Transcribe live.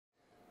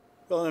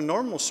Well, in a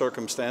normal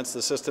circumstance,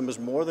 the system is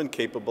more than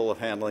capable of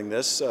handling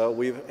this.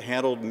 We've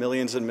handled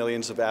millions and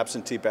millions of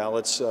absentee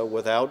ballots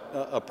without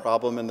a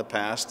problem in the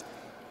past,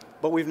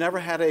 but we've never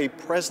had a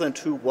president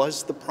who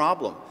was the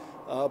problem.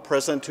 A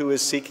president who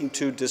is seeking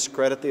to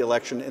discredit the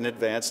election in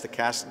advance, to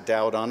cast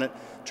doubt on it,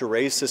 to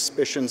raise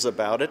suspicions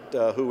about it,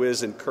 who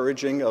is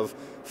encouraging of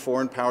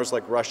foreign powers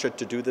like Russia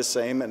to do the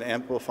same and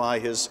amplify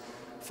his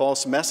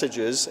false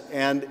messages.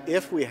 And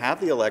if we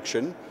have the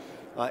election,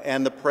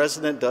 and the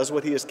president does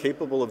what he is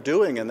capable of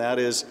doing, and that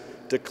is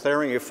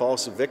declaring a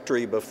false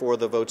victory before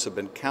the votes have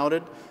been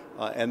counted,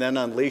 and then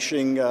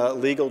unleashing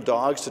legal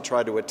dogs to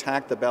try to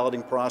attack the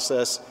balloting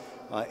process,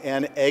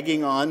 and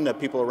egging on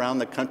people around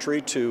the country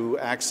to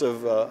acts of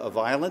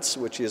violence,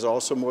 which he is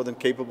also more than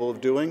capable of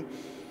doing,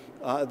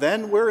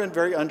 then we're in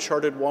very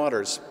uncharted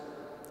waters.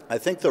 I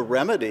think the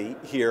remedy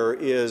here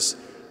is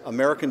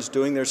Americans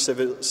doing their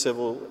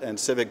civil and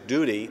civic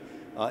duty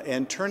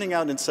and turning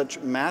out in such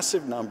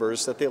massive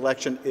numbers that the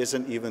election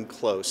isn't even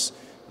close,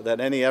 that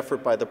any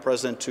effort by the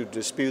president to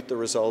dispute the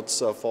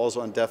results falls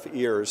on deaf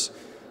ears.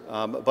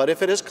 But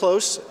if it is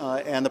close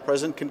and the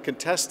president can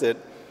contest it,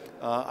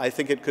 I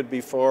think it could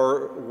be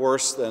far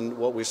worse than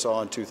what we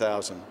saw in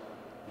 2000.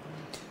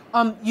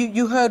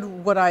 You heard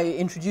what I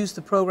introduced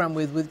the program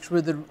with, which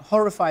were the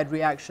horrified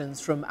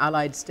reactions from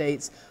allied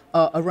states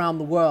around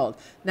the world.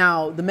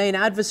 Now, the main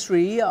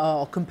adversary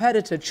or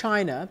competitor,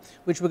 China,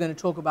 which we're going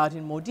to talk about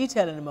in more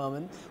detail in a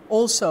moment,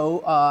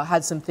 also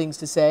had some things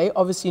to say.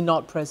 Obviously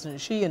not President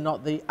Xi and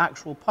not the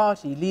actual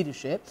party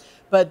leadership,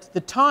 but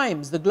the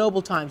Times, the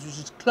Global Times, which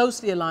is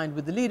closely aligned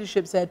with the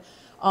leadership, said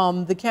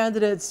the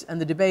candidates and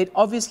the debate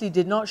obviously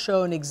did not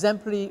show an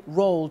exemplary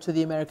role to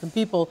the American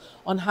people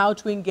on how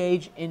to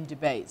engage in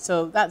debate.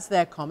 So that's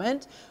their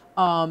comment.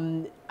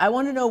 I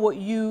want to know what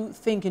you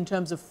think in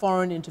terms of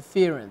foreign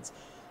interference.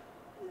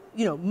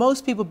 You know,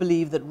 most people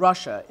believe that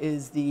Russia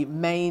is the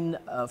main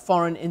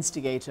foreign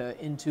instigator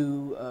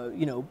into,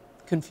 you know,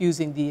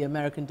 confusing the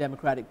American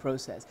democratic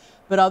process.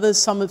 But others,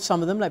 some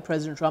of them, like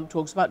President Trump,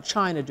 talks about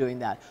China doing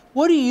that.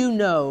 What do you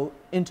know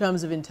in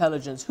terms of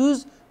intelligence?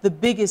 Who's the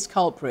biggest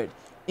culprit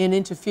in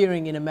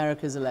interfering in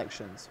America's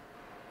elections?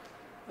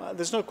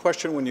 There's no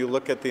question when you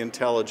look at the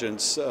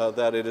intelligence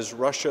that it is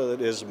Russia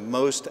that is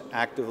most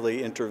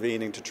actively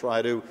intervening to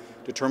try to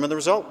determine the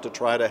result, to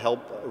try to help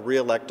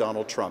re-elect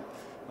Donald Trump.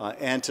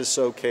 And to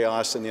sow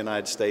chaos in the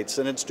United States.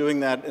 And it's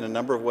doing that in a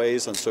number of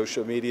ways on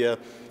social media,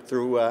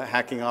 through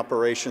hacking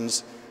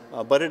operations,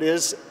 but it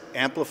is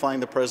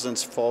amplifying the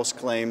president's false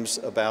claims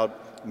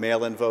about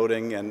mail-in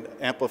voting and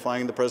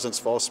amplifying the president's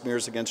false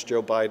smears against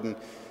Joe Biden.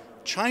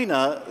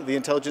 China, the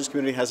intelligence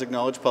community has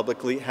acknowledged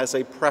publicly, has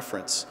a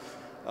preference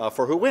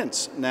for who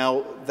wins.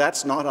 Now,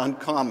 that's not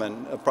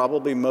uncommon.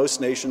 Probably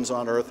most nations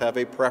on earth have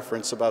a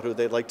preference about who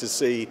they'd like to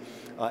see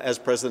as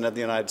president of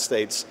the United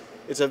States.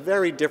 It's a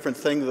very different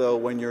thing, though,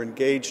 when you're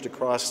engaged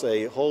across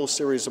a whole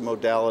series of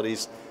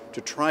modalities to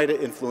try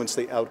to influence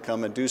the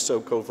outcome and do so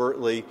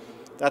covertly.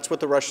 That's what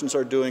the Russians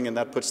are doing, and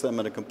that puts them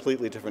in a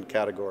completely different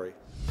category.